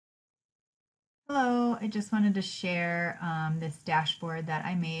Hello, I just wanted to share this dashboard that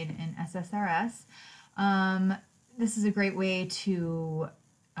I made in SSRS. Um, this is a great way to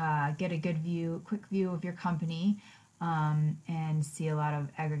get a good view, quick view of your company and see a lot of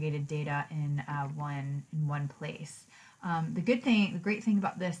aggregated data in one place. The great thing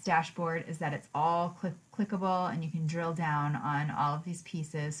about this dashboard is that it's all clickable and you can drill down on all of these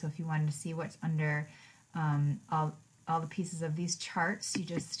pieces. So if you wanted to see what's under all the pieces of these charts, you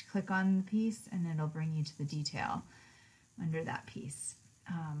just click on the piece and it'll bring you to the detail under that piece.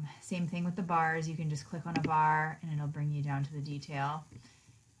 Same thing with the bars. You can just click on a bar and it'll bring you down to the detail. See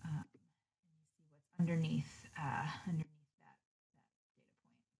what's underneath that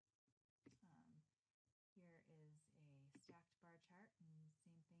data point. Here is a stacked bar chart, and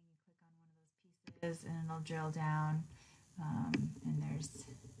same thing. You click on one of those pieces and it'll drill down. And there's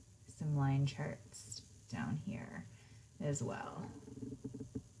some line charts down here as well.